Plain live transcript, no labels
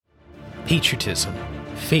patriotism,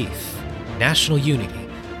 faith, national unity,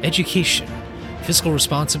 education, fiscal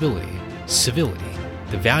responsibility, civility,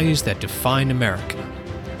 the values that define America.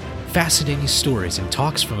 Fascinating stories and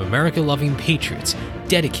talks from America-loving patriots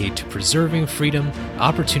dedicated to preserving freedom,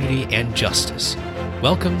 opportunity, and justice.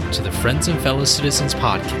 Welcome to the Friends and Fellow Citizens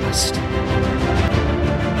podcast.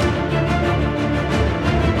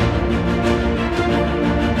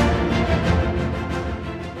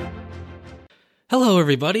 Hello,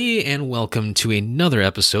 everybody, and welcome to another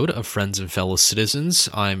episode of Friends and Fellow Citizens.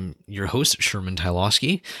 I'm your host, Sherman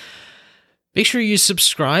Tylowski. Make sure you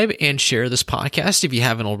subscribe and share this podcast if you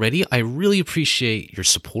haven't already. I really appreciate your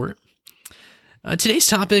support. Today's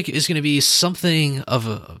topic is going to be somewhat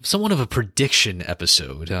of a prediction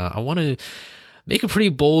episode. I want to make a pretty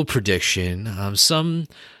bold prediction. Some,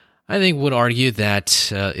 I think, would argue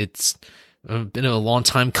that it's been a long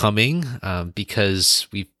time coming because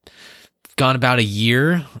we've gone about a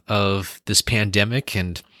year of this pandemic,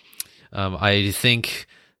 and I think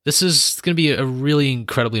this is going to be a really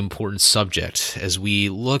incredibly important subject as we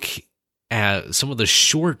look at some of the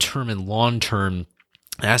short-term and long-term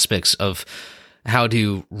aspects of how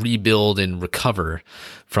to rebuild and recover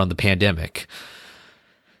from the pandemic.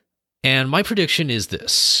 And my prediction is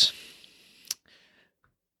this.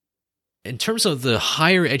 In terms of the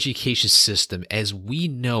higher education system as we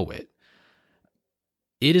know it,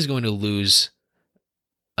 it is going to lose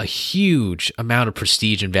a huge amount of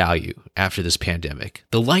prestige and value after this pandemic,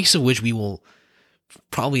 the likes of which we will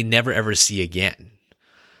probably never ever see again.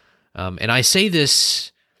 And I say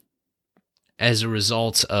this as a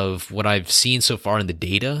result of what I've seen so far in the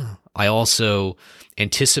data. I also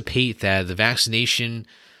anticipate that the vaccination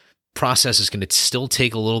process is going to still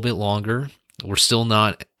take a little bit longer. We're still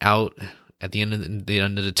not out at the end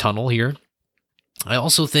of the tunnel here. I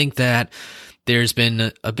also think that there's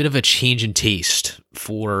been a bit of a change in taste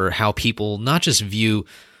for how people not just view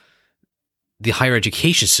the higher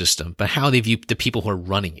education system, but how they view the people who are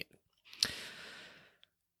running it.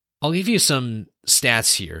 I'll give you some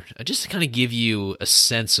stats here, just to kind of give you a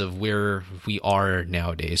sense of where we are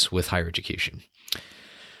nowadays with higher education.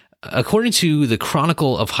 According to the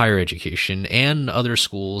Chronicle of Higher Education and other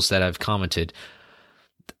schools that I've commented,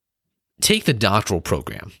 take the doctoral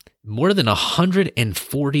program. More than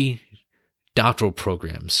 140 doctoral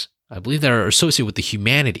programs, I believe, that are associated with the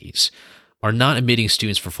humanities are not admitting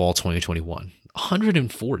students for fall 2021.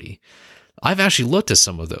 140. I've actually looked at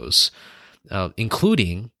some of those,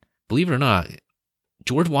 including, believe it or not,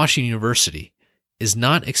 George Washington University is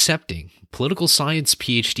not accepting political science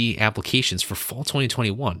PhD applications for fall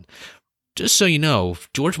 2021. Just so you know,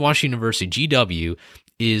 George Washington University, GW,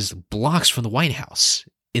 is blocks from the White House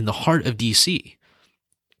in the heart of D.C.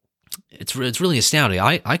 It's really astounding.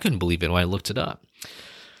 I couldn't believe it when I looked it up.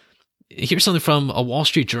 Here's something from a Wall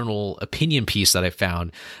Street Journal opinion piece that I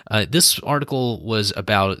found. This article was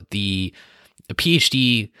about the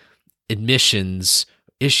PhD admissions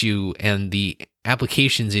issue and the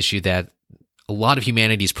applications issue that a lot of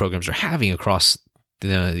humanities programs are having across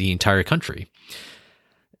the entire country.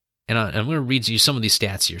 And I'm going to read you some of these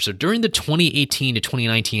stats here. So during the 2018 to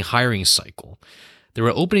 2019 hiring cycle, there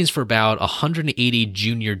were openings for about 180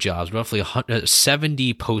 junior jobs, roughly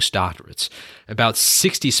 70 postdoctorates, about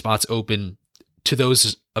 60 spots open to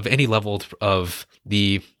those of any level of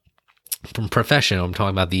the profession. I'm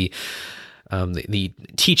talking about the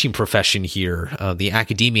teaching profession here, the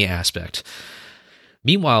academia aspect.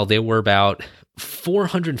 Meanwhile, there were about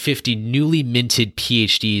 450 newly minted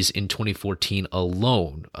PhDs in 2014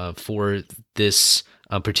 alone for this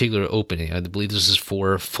particular opening. I believe this is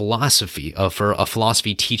for philosophy, for a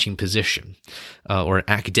philosophy teaching position, or an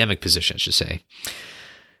academic position, I should say.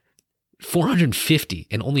 450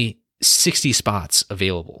 and only 60 spots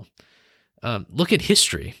available. Look at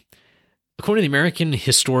history. According to the American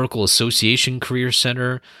Historical Association Career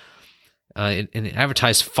Center, it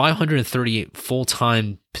advertised 538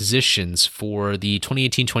 full-time positions for the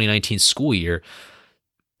 2018-2019 school year.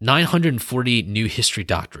 940 new history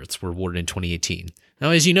doctorates were awarded in 2018. Now,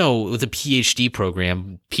 as you know, with a PhD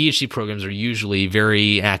program, PhD programs are usually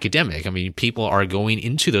very academic. I mean, people are going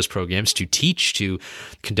into those programs to teach, to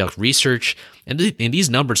conduct research, and these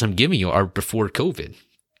numbers I'm giving you are before COVID.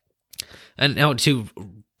 And now to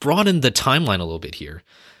broaden the timeline a little bit here,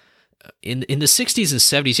 in the 60s and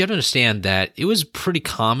 70s, you have to understand that it was pretty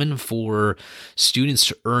common for students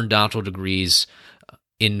to earn doctoral degrees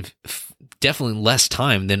in definitely less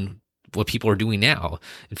time than what people are doing now.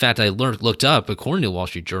 In fact, I looked up, according to the Wall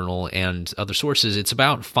Street Journal and other sources, it's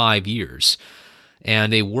about 5 years.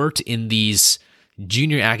 And they worked in these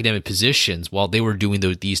junior academic positions while they were doing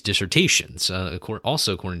these dissertations,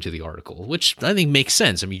 also according to the article, which I think makes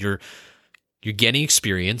sense. I mean, you're you're getting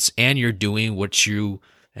experience, and you're doing what you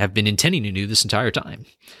have been intending to do this entire time.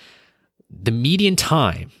 The median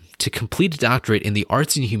time to complete a doctorate in the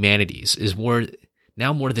arts and humanities is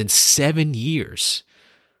now more than 7 years.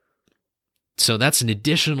 So that's an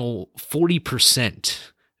additional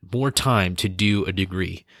 40% more time to do a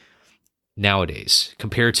degree nowadays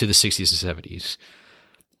compared to the 60s and 70s.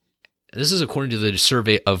 This is according to the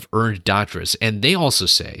survey of earned doctorates. And they also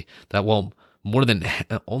say that, well, more than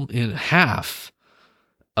half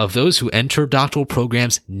of those who enter doctoral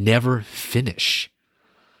programs never finish.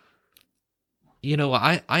 You know,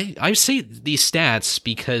 I say these stats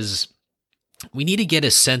because we need to get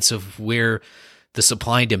a sense of where the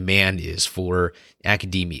supply and demand is for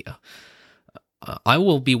academia. I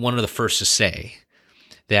will be one of the first to say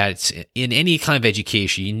that in any kind of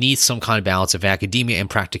education, you need some kind of balance of academia and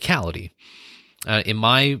practicality. In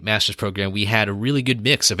my master's program, we had a really good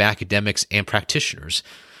mix of academics and practitioners,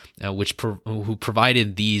 who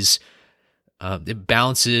provided these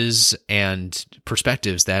balances and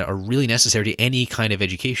perspectives that are really necessary to any kind of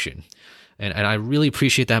education. And I really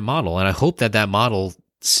appreciate that model, and I hope that that model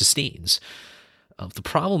sustains. The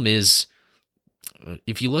problem is,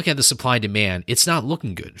 if you look at the supply and demand, it's not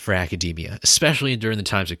looking good for academia, especially during the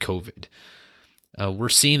times of COVID. We're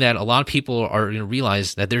seeing that a lot of people are going to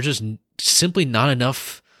realize that there's just simply not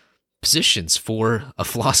enough positions for a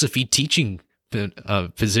philosophy teaching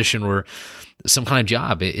position or some kind of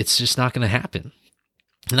job. It's just not going to happen.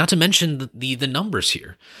 Not to mention the numbers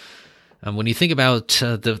here. When you think about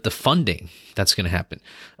the funding that's going to happen,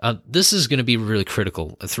 this is going to be really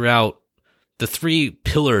critical throughout the three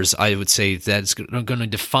pillars, I would say, that's going to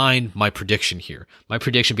define my prediction here. My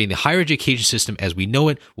prediction being the higher education system as we know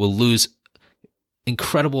it will lose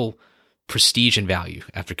incredible prestige and value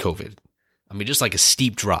after COVID. I mean, just like a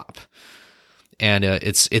steep drop. And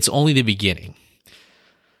it's only the beginning.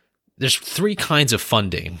 There's three kinds of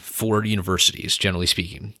funding for universities, generally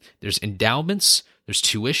speaking. There's endowments, there's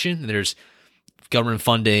tuition, and there's government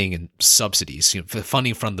funding and subsidies,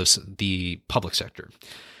 funding from the public sector.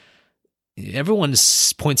 Everyone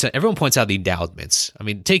points out the endowments. I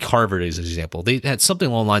mean, take Harvard as an example. They had something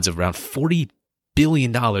along the lines of around $40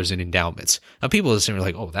 billion in endowments. Now, people are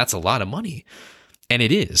like, oh, that's a lot of money. And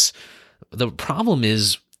it is. The problem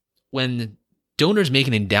is when donors make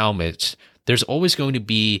an endowment, there's always going to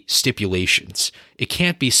be stipulations. It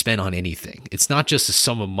can't be spent on anything. It's not just a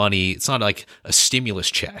sum of money. It's not like a stimulus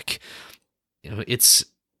check. It's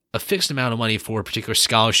a fixed amount of money for a particular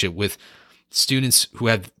scholarship with students who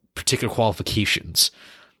have particular qualifications,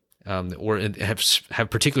 or have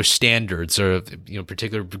particular standards, or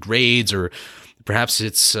particular grades, or perhaps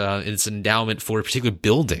it's an endowment for a particular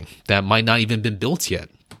building that might not even been built yet.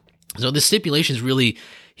 So the stipulations really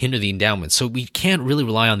hinder the endowments. So we can't really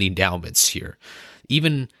rely on the endowments here,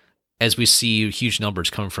 even as we see huge numbers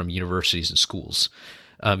come from universities and schools.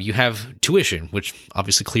 You have tuition, which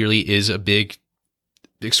obviously clearly is a big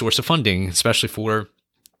source of funding, especially for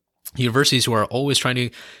universities who are always trying to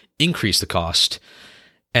increase the cost.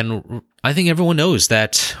 And I think everyone knows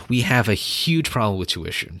that we have a huge problem with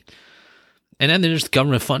tuition. And then there's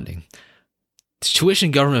government funding. Tuition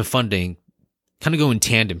and government funding kind of go in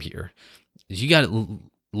tandem here. You got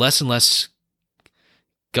less and less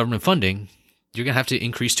government funding, you're going to have to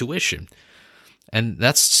increase tuition. And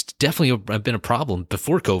that's definitely been a problem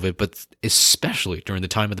before COVID, but especially during the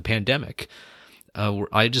time of the pandemic.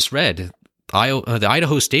 I just read the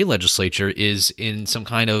Idaho State Legislature is in some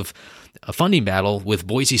kind of a funding battle with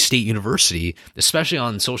Boise State University, especially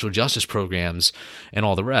on social justice programs and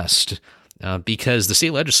all the rest, because the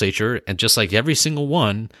state legislature, and just like every single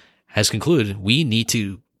one, has concluded we need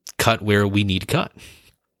to cut where we need to cut.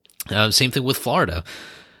 Same thing with Florida.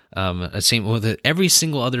 Same with every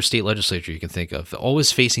single other state legislature you can think of. They're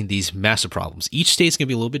always facing these massive problems. Each state's going to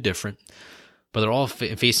be a little bit different, but they're all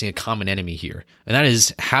facing a common enemy here. And that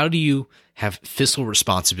is, how do you have fiscal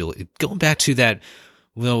responsibility? Going back to that,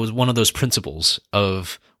 one of those principles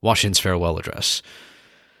of Washington's farewell address.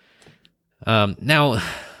 Now,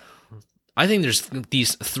 I think there's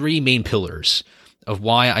these three main pillars of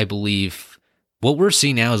why I believe what we're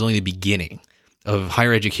seeing now is only the beginning of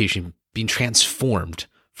higher education being transformed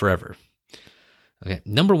forever. Okay,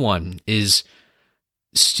 number one is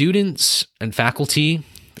students and faculty.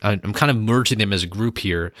 I'm kind of merging them as a group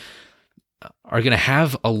here, are going to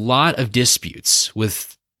have a lot of disputes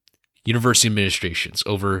with university administrations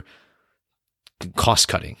over cost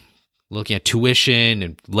cutting, looking at tuition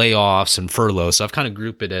and layoffs and furloughs. So I've kind of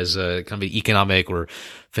grouped it as a kind of an economic or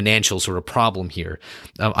financial sort of problem here.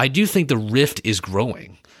 I do think the rift is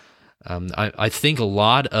growing. I think a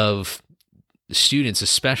lot of students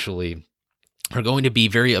especially are going to be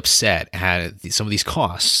very upset at some of these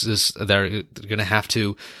costs that are going to have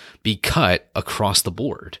to be cut across the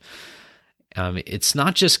board. It's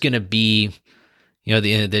not just going to be,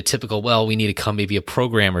 the typical, well, we need to come maybe a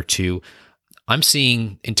program or two. I'm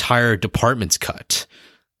seeing entire departments cut.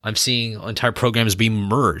 I'm seeing entire programs being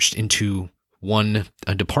merged into one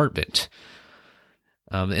department.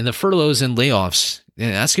 And the furloughs and layoffs,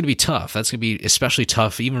 that's going to be tough. That's going to be especially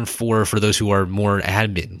tough even for those who are more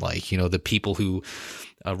admin, like, the people who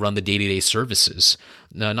run the day-to-day services.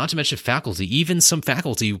 Not to mention faculty. Even some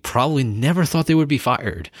faculty who probably never thought they would be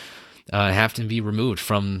fired have to be removed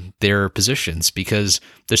from their positions because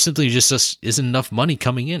there simply just isn't enough money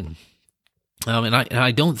coming in. And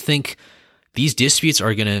I don't think these disputes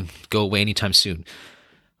are going to go away anytime soon.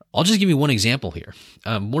 I'll just give you one example here.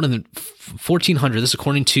 More than 1,400, this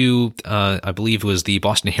according to, I believe it was the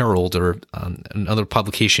Boston Herald or another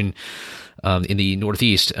publication in the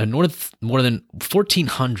Northeast, more than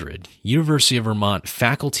 1,400 University of Vermont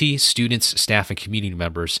faculty, students, staff, and community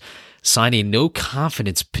members signed a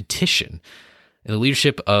no-confidence petition in the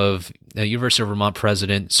leadership of University of Vermont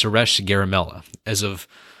President Suresh Garamella. As of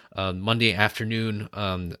Monday afternoon,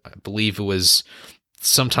 I believe it was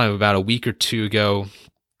sometime about a week or two ago,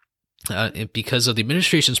 because of the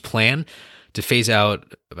administration's plan to phase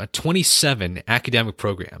out about 27 academic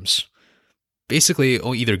programs, basically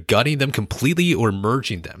either gutting them completely or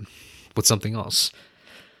merging them with something else.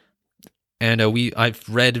 And I've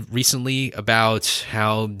read recently about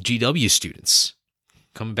how GW students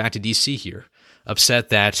coming back to DC here, upset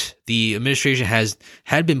that the administration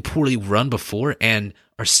had been poorly run before and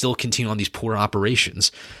are still continuing on these poor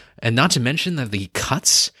operations. And not to mention that the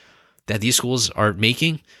cuts that these schools are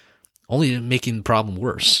making only making the problem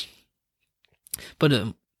worse.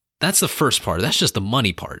 But that's the first part. That's just the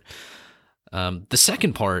money part. The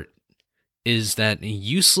second part is that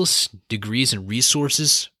useless degrees and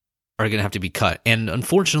resources are going to have to be cut. And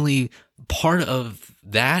unfortunately, part of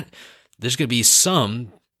that, there's going to be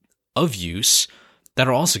some of use that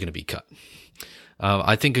are also going to be cut.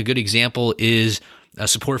 I think a good example is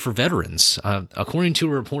support for veterans. According to a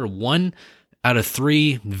report, 1 out of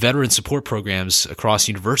 3 veteran support programs across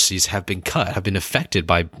universities have been cut, have been affected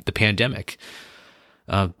by the pandemic.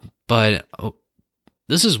 But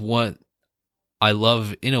this is what I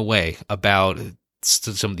love in a way about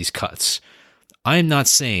some of these cuts. I am not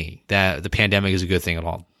saying that the pandemic is a good thing at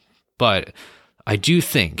all, but I do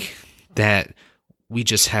think that we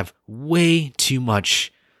just have way too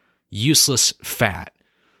much useless fat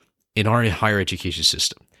in our higher education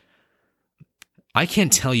system. I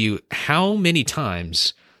can't tell you how many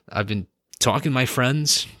times I've been talking to my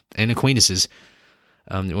friends and acquaintances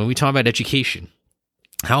when we talk about education,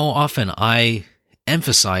 how often I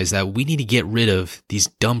emphasize that we need to get rid of these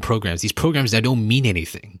dumb programs, these programs that don't mean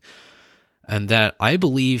anything, and that I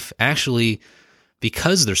believe actually,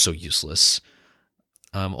 because they're so useless,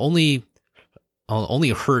 only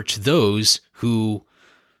hurt those who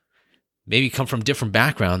maybe come from different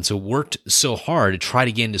backgrounds, who worked so hard to try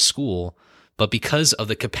to get into school, but because of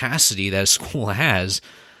the capacity that a school has,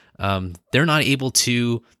 they're not able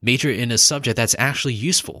to major in a subject that's actually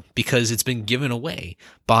useful because it's been given away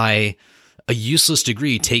by a useless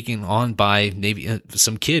degree taken on by maybe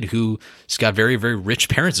some kid who's got very, very rich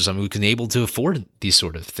parents or something who can able to afford these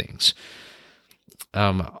sort of things.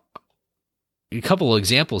 A couple of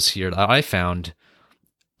examples here that I found.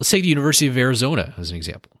 Let's take the University of Arizona as an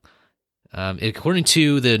example. According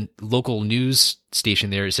to the local news station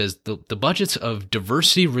there, it says the budgets of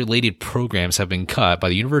diversity-related programs have been cut by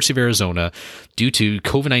the University of Arizona due to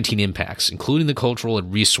COVID-19 impacts, including the cultural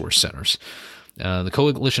and resource centers. The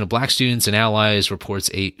Coalition of Black Students and Allies reports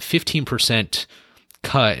a 15%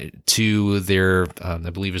 cut to their, I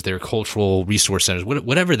believe is their cultural resource centers,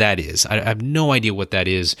 whatever that is. I have no idea what that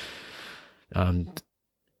is.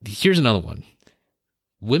 Here's another one.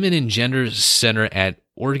 Women and Gender Center at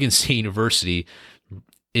Oregon State University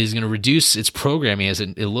is going to reduce its programming as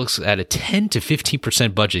it looks at a 10 to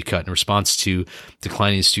 15% budget cut in response to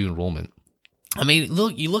declining student enrollment. I mean,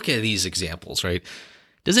 you look at these examples, right?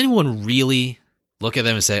 Does anyone really look at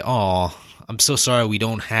them and say, "Oh, I'm so sorry we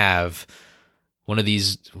don't have one of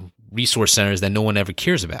these resource centers that no one ever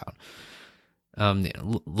cares about"?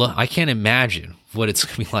 I can't imagine what it's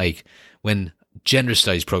going to be like when gender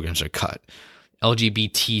studies programs are cut,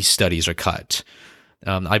 LGBT studies are cut.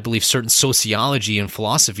 I believe certain sociology and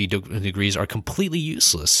philosophy degrees are completely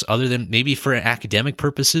useless, other than maybe for academic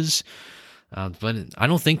purposes. But I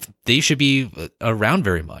don't think they should be around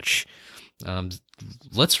very much.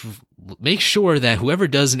 Let's make sure that whoever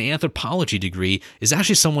does an anthropology degree is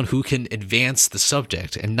actually someone who can advance the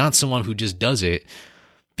subject and not someone who just does it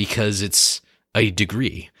because it's a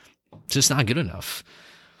degree. It's just not good enough.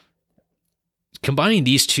 Combining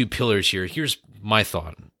these two pillars here, here's my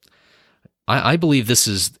thought. I believe this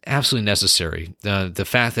is absolutely necessary. The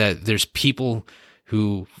fact that there's people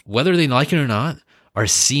who, whether they like it or not, are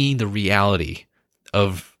seeing the reality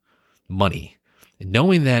of money, and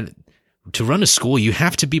knowing that to run a school, you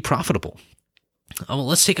have to be profitable.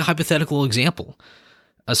 Let's take a hypothetical example.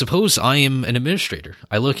 Suppose I am an administrator.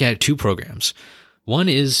 I look at two programs. One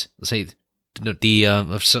is, let's say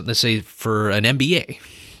for an MBA,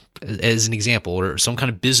 as an example, or some kind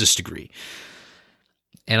of business degree.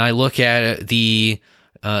 And I look at the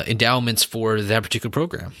endowments for that particular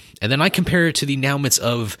program. And then I compare it to the endowments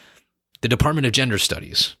of the Department of Gender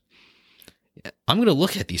Studies. I'm going to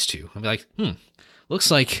look at these two. I'm like,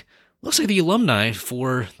 looks like the alumni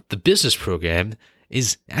for the business program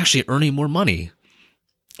is actually earning more money.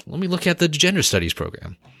 Let me look at the gender studies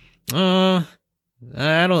program.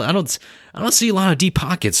 I don't see a lot of deep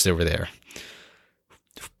pockets over there.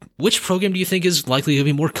 Which program do you think is likely to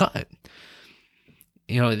be more cut?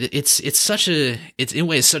 It's in a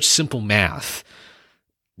way it's such simple math.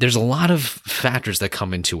 There's a lot of factors that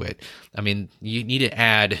come into it. I mean, you need to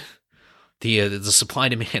add the supply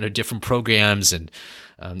and demand of different programs, and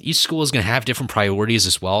each school is going to have different priorities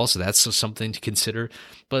as well. So that's something to consider.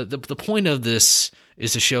 But the point of this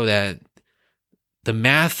is to show that the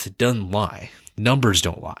math doesn't lie. Numbers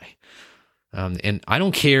don't lie. And I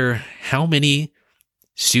don't care how many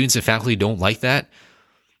students and faculty don't like that.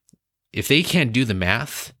 If they can't do the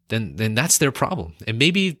math, then that's their problem. And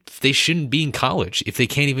maybe they shouldn't be in college if they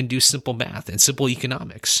can't even do simple math and simple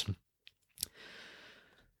economics.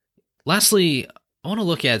 Lastly, I want to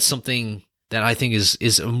look at something that I think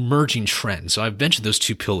is emerging trend. So I've mentioned those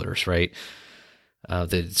two pillars, right?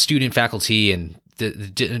 The student faculty and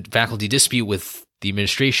the faculty dispute with the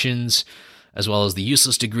administrations, as well as the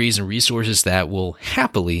useless degrees and resources that will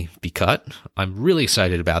happily be cut. I'm really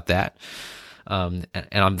excited about that. And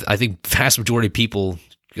I think vast majority of people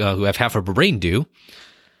who have half of a brain do.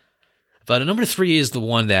 But number 3 is the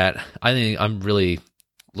one that I think I'm really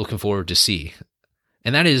looking forward to see.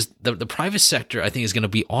 And that is the private sector, I think, is going to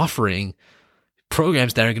be offering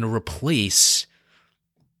programs that are going to replace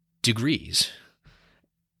degrees.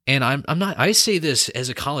 And I say this as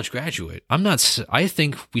a college graduate. I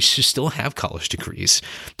think we should still have college degrees.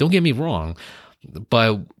 Don't get me wrong.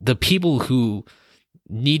 But the people who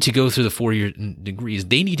need to go through the 4-year degrees,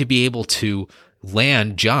 they need to be able to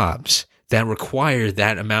land jobs that require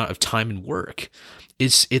that amount of time and work.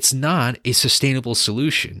 It's not a sustainable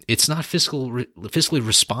solution. It's not fiscally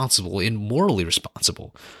responsible and morally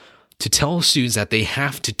responsible to tell students that they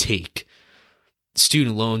have to take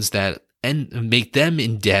student loans that and make them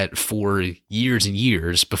in debt for years and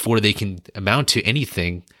years before they can amount to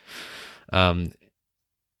anything.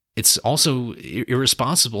 It's also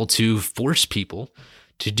irresponsible to force people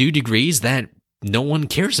to do degrees that no one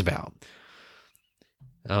cares about.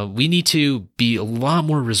 We need to be a lot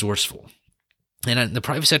more resourceful. And the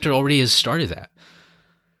private sector already has started that.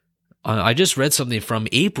 I just read something from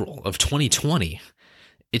April of 2020.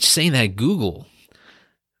 It's saying that Google,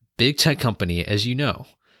 big tech company, as you know,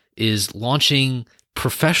 is launching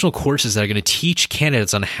professional courses that are going to teach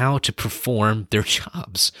candidates on how to perform their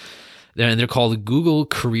jobs. And they're called Google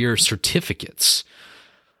Career Certificates.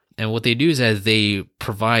 And what they do is that they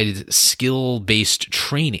provide skill-based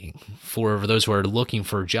training for those who are looking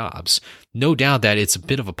for jobs. No doubt that it's a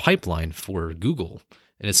bit of a pipeline for Google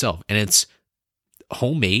in itself. And it's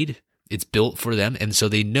homemade. It's built for them. And so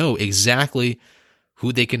they know exactly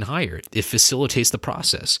who they can hire. It facilitates the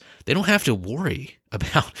process. They don't have to worry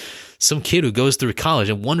about some kid who goes through college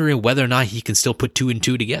and wondering whether or not he can still put 2 and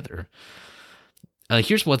 2 together.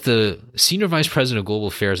 Here's what the Senior Vice President of Global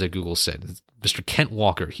Affairs at Google said, Mr. Kent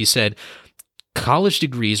Walker. He said, college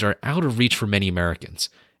degrees are out of reach for many Americans,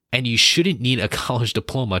 and you shouldn't need a college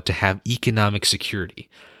diploma to have economic security.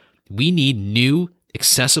 We need new,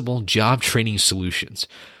 accessible job training solutions,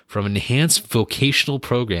 from enhanced vocational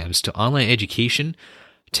programs to online education,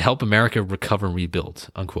 to help America recover and rebuild,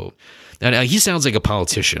 unquote. Now he sounds like a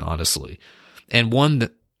politician, honestly, and one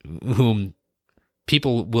whom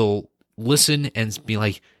people will listen and be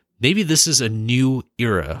like, maybe this is a new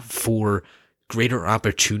era for greater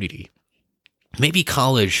opportunity. Maybe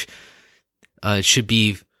college should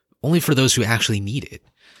be only for those who actually need it.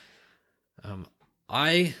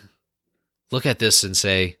 I look at this and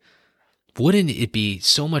say, wouldn't it be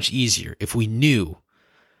so much easier if we knew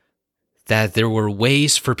that there were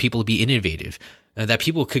ways for people to be innovative, that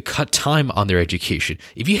people could cut time on their education.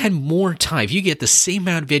 If you had more time, if you get the same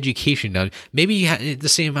amount of education done, maybe you had the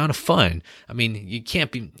same amount of fun. I mean, you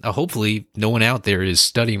can't be, hopefully no one out there is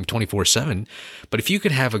studying 24/7, but if you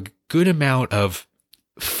could have a good amount of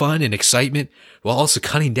fun and excitement while also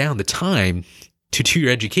cutting down the time to do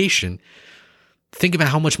your education, think about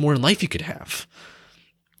how much more in life you could have.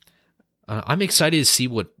 I'm excited to see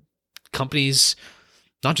what companies,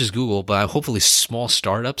 not just Google, but hopefully small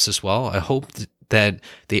startups as well. I hope that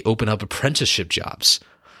they open up apprenticeship jobs.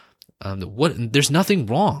 There's nothing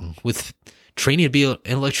wrong with training to be an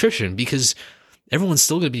electrician because everyone's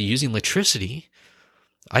still going to be using electricity.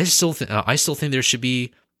 I still think there should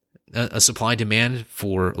be a supply demand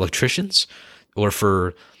for electricians or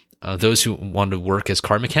for those who want to work as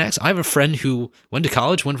car mechanics. I have a friend who went to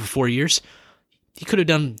college, went for 4 years. He could have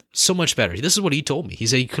done so much better. This is what he told me. He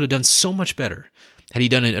said he could have done so much better had he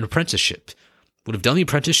done an apprenticeship. Would have done the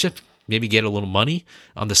apprenticeship, maybe get a little money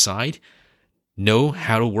on the side, know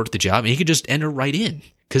how to work the job, and he could just enter right in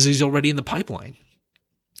because he's already in the pipeline.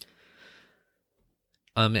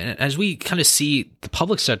 And as we kind of see the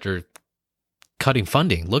public sector cutting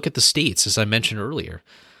funding, look at the states, as I mentioned earlier.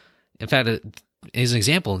 In fact, as an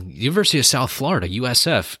example, University of South Florida,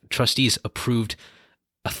 USF, trustees approved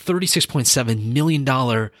a $36.7 million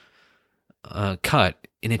cut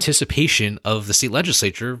in anticipation of the state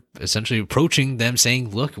legislature essentially approaching them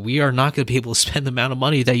saying, look, we are not going to be able to spend the amount of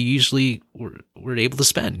money that you usually were able to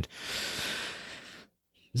spend.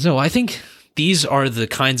 So I think these are the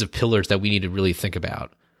kinds of pillars that we need to really think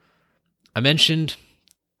about. I mentioned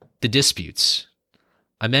the disputes.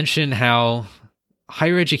 I mentioned how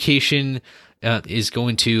higher education is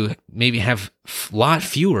going to maybe have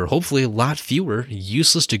hopefully a lot fewer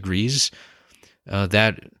useless degrees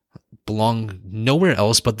that belong nowhere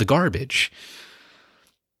else but the garbage.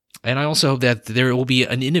 And I also hope that there will be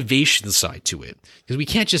an innovation side to it, because we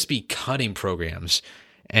can't just be cutting programs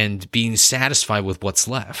and being satisfied with what's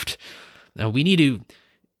left. Now, we need to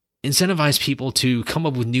incentivize people to come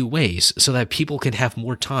up with new ways so that people can have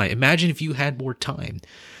more time. Imagine if you had more time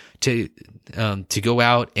to go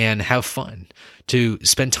out and have fun, to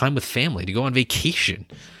spend time with family, to go on vacation.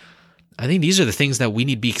 I think these are the things that we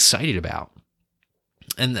need to be excited about.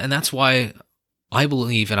 And that's why I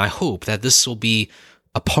believe and I hope that this will be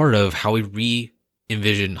a part of how we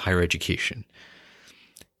re-envision higher education.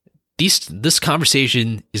 This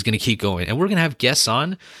conversation is going to keep going, and we're going to have guests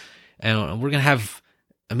on, and we're going to have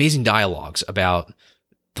amazing dialogues about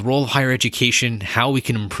the role of higher education, how we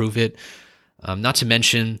can improve it, not to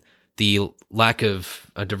mention the lack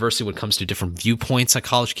of diversity when it comes to different viewpoints at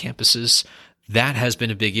college campuses. That has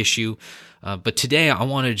been a big issue. But today I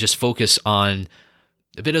want to just focus on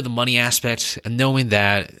a bit of the money aspect, and knowing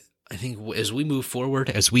that I think as we move forward,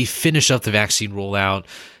 as we finish up the vaccine rollout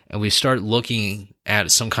and we start looking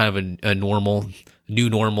at some kind of a normal, new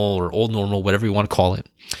normal or old normal, whatever you want to call it,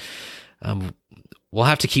 we'll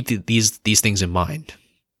have to keep these things in mind.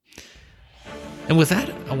 And with that,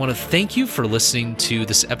 I want to thank you for listening to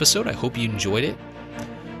this episode. I hope you enjoyed it.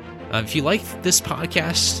 If you like this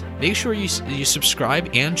podcast, make sure you subscribe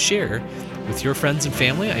and share with your friends and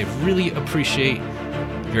family. I really appreciate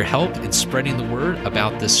your help in spreading the word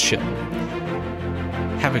about this show.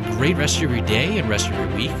 Have a great rest of your day and rest of your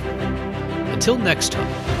week. Until next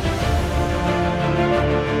time.